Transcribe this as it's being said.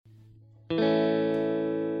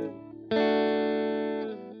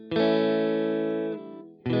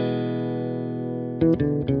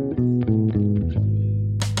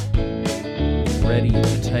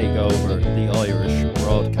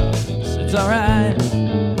right.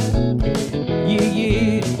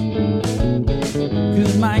 Yeah.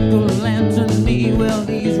 Cause Michael Anthony, well,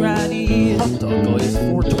 he's right here. Hot dog guys,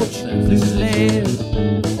 4 touchdowns this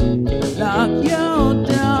season. Lock your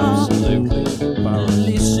door. Absolutely.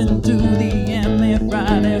 Listen to the MA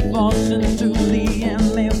Friday Fall. Listen to the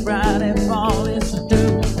MA Friday Fall. Listen to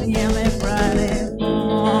the MA Friday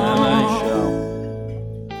Fall.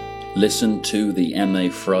 Listen to the MA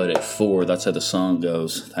Friday 4. That's how the song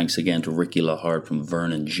goes. Thanks again to Ricky Lahart from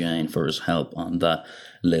Vernon Jane for his help on that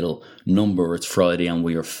little number. It's Friday and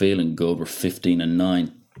we are feeling good. We're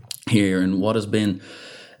 15-9 here in what has been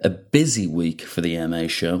a busy week for the MA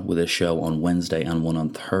show, with a show on Wednesday and one on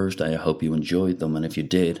Thursday. I hope you enjoyed them, and if you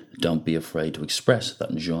did, don't be afraid to express that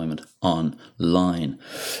enjoyment online.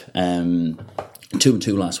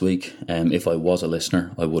 2-2 last week. If I was a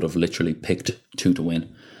listener, I would have literally picked 2 to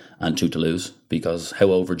win and 2 to lose, because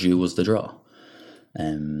how overdue was the draw?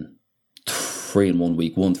 3-1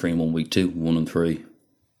 week 1, 3-1 week 2, 1-3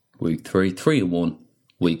 week 3, 3-1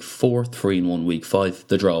 week 4, 3-1 week 5.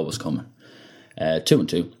 The draw was coming.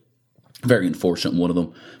 2-2. Very unfortunate, one of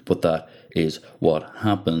them, but that is what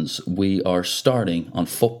happens. We are starting on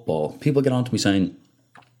football. People get on to me saying,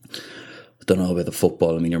 I don't know about the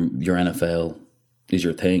football. I mean, your NFL is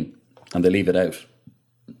your thing, and they leave it out.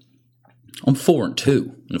 I'm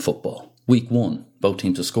 4-2 in football. Week 1, both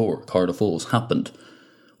teams to score. Cardiff Wolves happened.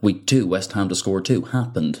 Week 2, West Ham to score 2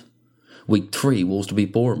 happened. Week 3, Wolves to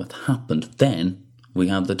beat Bournemouth happened. Then we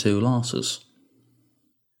had the 2 losses.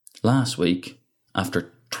 Last week,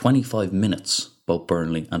 after 25 minutes, both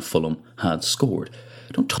Burnley and Fulham had scored.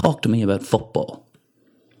 Don't talk to me about football.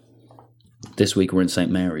 This week we're in St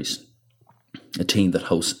Mary's, a team that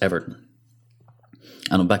hosts Everton.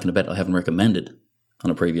 And I'm back in a bet I haven't recommended on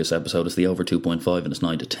a previous episode. It's the over 2.5 and it's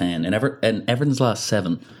 9-10. In Everton's last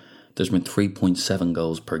 7, there's been 3.7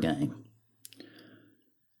 goals per game.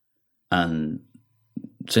 And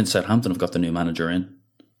since Southampton have got the new manager in,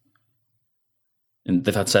 and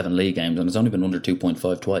they've had 7 league games and it's only been under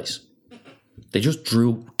 2.5 twice. They just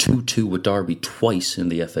drew 2-2 with Derby twice in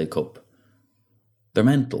the FA Cup. They're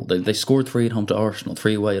mental. They scored 3 at home to Arsenal,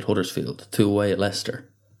 3 away at Huddersfield, 2 away at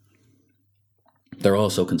Leicester. They're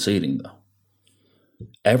also conceding though.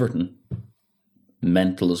 Everton,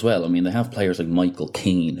 mental as well. I mean, they have players like Michael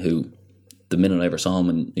Keane, who the minute I ever saw him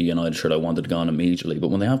in a United shirt, I wanted gone immediately. But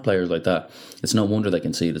when they have players like that, it's no wonder they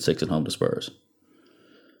concede at 6 at home to Spurs.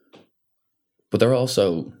 But they're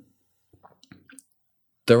also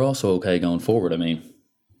okay going forward. I mean,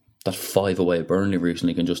 that 5 away at Burnley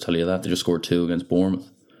recently can just tell you that. They just scored 2 against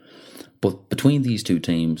Bournemouth. But between these two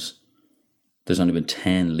teams, there's only been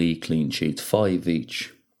 10 league clean sheets, 5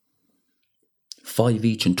 each. 5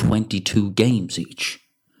 each in 22 games each.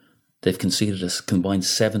 They've conceded a combined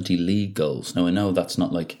 70 league goals. Now, I know that's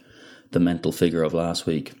not like the mental figure of last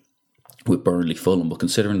week with Burnley Fulham, but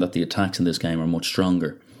considering that the attacks in this game are much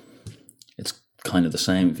stronger, it's kind of the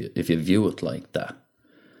same if you view it like that.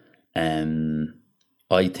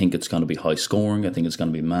 I think it's going to be high scoring. I think it's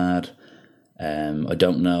going to be mad. I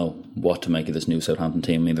don't know what to make of this new Southampton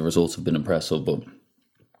team. I mean, the results have been impressive, but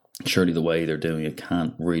surely the way they're doing it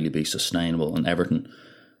can't really be sustainable. And Everton,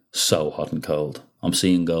 so hot and cold. I'm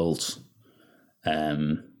seeing goals.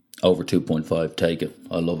 Over 2.5, take it.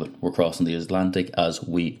 I love it. We're crossing the Atlantic as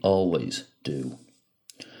we always do.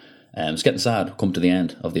 It's getting sad. Come to the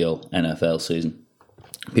end of the old NFL season.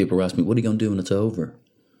 People ask me, what are you going to do when it's over?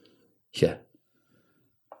 Yeah.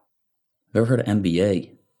 Ever heard of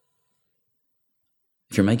NBA?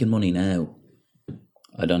 If you're making money now,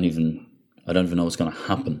 I don't even know what's going to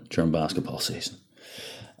happen during basketball season.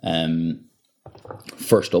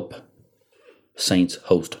 First up, Saints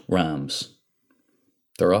host Rams.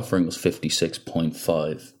 Their offering was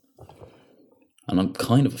 56.5. And I'm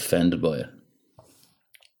kind of offended by it.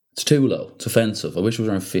 It's too low. It's offensive. I wish it was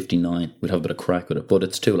around 59. We'd have a bit of crack with it, but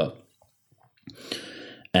it's too low.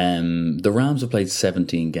 The Rams have played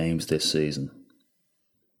 17 games this season.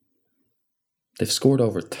 They've scored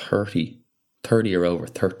over 30 or over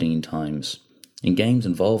 13 times. In games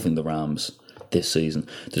involving the Rams this season,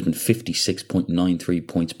 there's been 56.93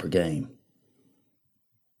 points per game.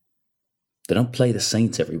 They don't play the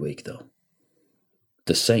Saints every week, though.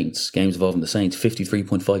 The Saints, games involving the Saints,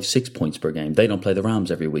 53.56 points per game. They don't play the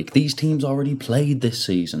Rams every week. These teams already played this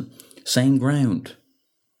season. Same ground.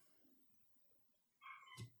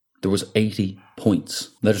 There was 80 points.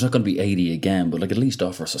 Now, there's not going to be 80 again, but at least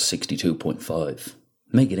offer us a 62.5.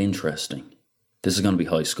 Make it interesting. This is going to be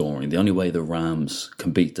high scoring. The only way the Rams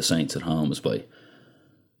can beat the Saints at home is by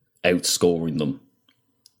outscoring them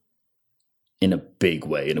in a big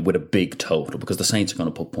way and with a big total, because the Saints are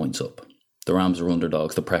going to put points up. The Rams are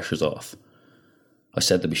underdogs. The pressure's off. I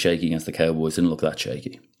said they'd be shaky against the Cowboys, didn't look that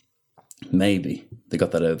shaky. Maybe they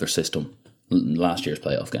got that out of their system last year's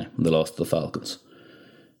playoff game when they lost to the Falcons.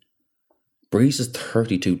 Breeze has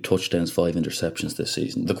 32 touchdowns, 5 interceptions this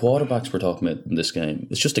season. The quarterbacks we're talking about in this game,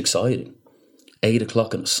 it's just exciting. 8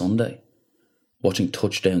 o'clock on a Sunday. Watching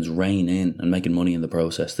touchdowns rain in and making money in the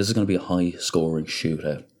process. This is going to be a high-scoring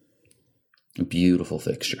shootout. A beautiful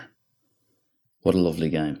fixture. What a lovely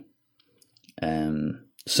game.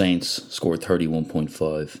 Saints scored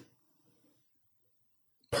 31.5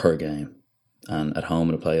 per game. And at home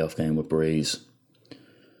in a playoff game with Breeze,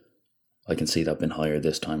 I can see that being higher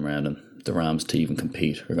this time around. And the Rams, to even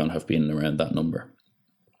compete, are going to have to be in and around that number.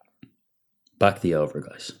 Back the over,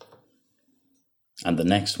 guys. And the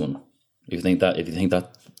next one, if you think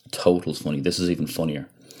that total's funny, this is even funnier.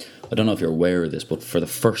 I don't know if you're aware of this, but for the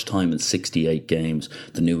first time in 68 games,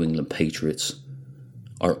 the New England Patriots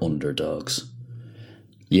are underdogs.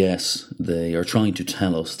 Yes, they are trying to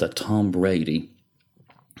tell us that Tom Brady,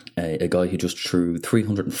 a guy who just threw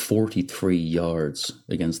 343 yards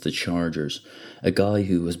against the Chargers, a guy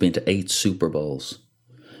who has been to 8 Super Bowls,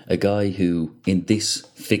 a guy who, in this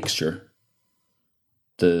fixture,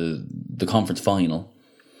 the conference final,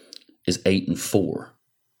 is 8-4.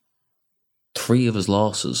 3 of his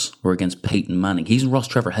losses were against Peyton Manning. He's in Ross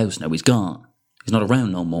Trevor House now. He's gone. He's not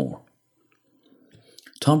around no more.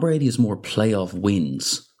 Tom Brady has more playoff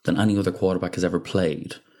wins than any other quarterback has ever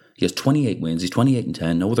played. He has 28 wins. He's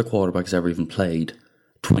 28-10. No other quarterback has ever even played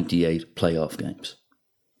 28 playoff games.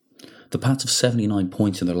 The Pats have 79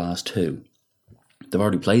 points in their last 2. They've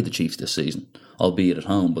already played the Chiefs this season, albeit at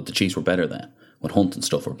home, but the Chiefs were better then when Hunt and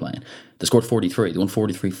stuff were playing. They scored 43. They won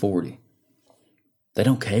 43-40. They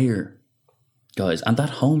don't care, guys. And that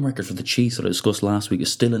home record for the Chiefs that I discussed last week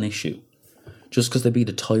is still an issue. Just because they beat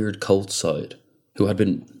a tired Colts side who had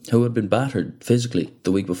been battered physically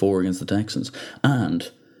the week before against the Texans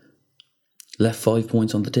and left 5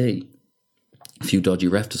 points on the tee. A few dodgy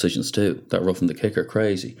ref decisions too. That roughened the kicker,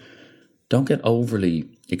 crazy. Don't get overly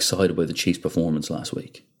excited by the Chiefs' performance last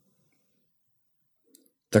week.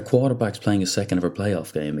 Their quarterback's playing his second ever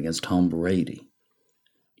playoff game against Tom Brady,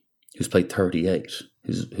 who's played 38,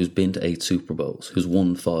 who's been to 8 Super Bowls, who's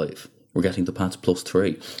won 5. We're getting the Pats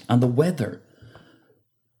 +3. And the weather.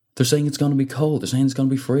 They're saying it's going to be cold. They're saying it's going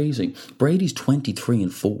to be freezing. Brady's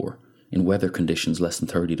 23-4 in weather conditions less than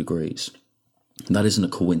 30 degrees. And that isn't a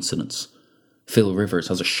coincidence. Phil Rivers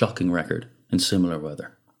has a shocking record in similar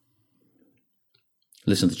weather.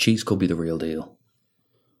 Listen, the Chiefs could be the real deal.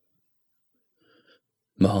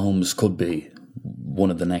 Mahomes could be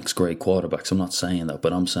one of the next great quarterbacks. I'm not saying that,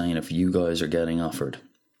 but I'm saying if you guys are getting offered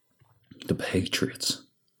the Patriots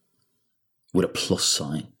with a plus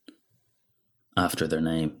sign after their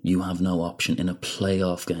name, you have no option in a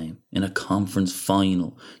playoff game, in a conference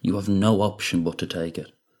final. You have no option but to take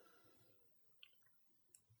it.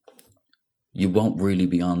 You won't really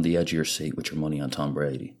be on the edge of your seat with your money on Tom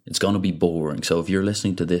Brady. It's going to be boring. So if you're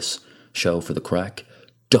listening to this show for the crack,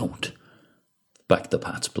 don't back the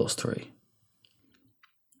Pats +3.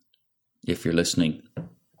 If you're listening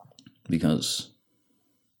because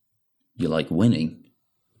you like winning,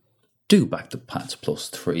 do back the Pats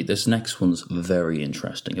 +3. This next one's very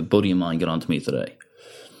interesting. A buddy of mine got on to me today.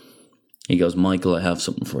 He goes, Michael, I have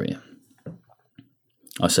something for you.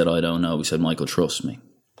 I said, I don't know. He said, Michael, trust me.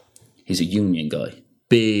 He's a Union guy,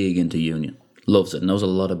 big into Union, loves it, knows a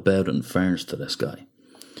lot about it in fairness to this guy.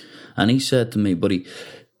 And he said to me, buddy,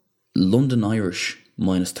 London Irish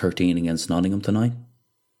 -13 against Nottingham tonight,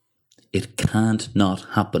 it can't not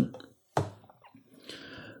happen.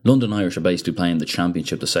 London Irish are basically playing the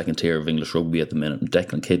Championship, the second tier of English rugby at the minute.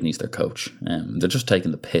 Declan Kidney's their coach. They're just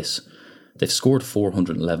taking the piss. They've scored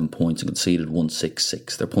 411 points and conceded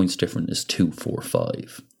 166. Their points difference is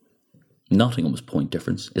 245. Nottingham's point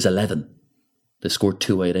difference is 11. They scored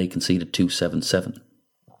 288, conceded 277.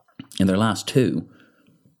 In their last 2,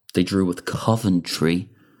 they drew with Coventry,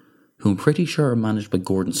 who I'm pretty sure are managed by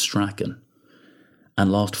Gordon Strachan, and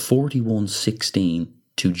lost 41-16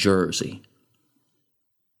 to Jersey.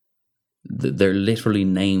 They're literally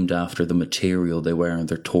named after the material they wear on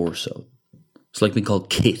their torso. It's like being called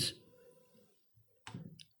Kit.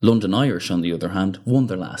 London Irish, on the other hand, won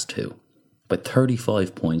their last 2 by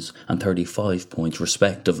 35 points and 35 points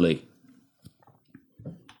respectively.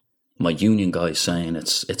 My Union guy's saying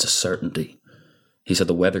it's a certainty. He said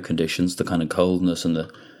the weather conditions, the kind of coldness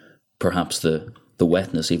and perhaps the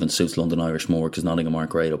wetness even suits London Irish more because Nottingham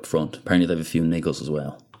aren't great up front. Apparently they have a few niggles as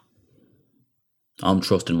well. I'm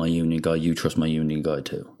trusting my Union guy, you trust my Union guy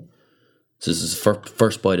too. So this is his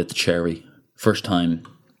first bite at the cherry. First time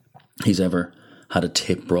he's ever had a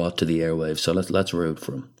tip brought to the airwaves, so let's root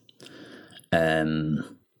for him.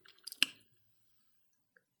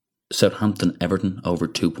 Southampton Everton over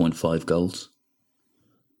 2.5 goals.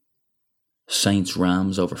 Saints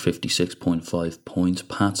Rams over 56.5 points.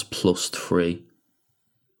 Pats +3.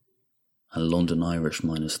 And London Irish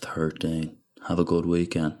 -13. Have a good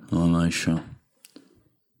weekend. Oh, nice show.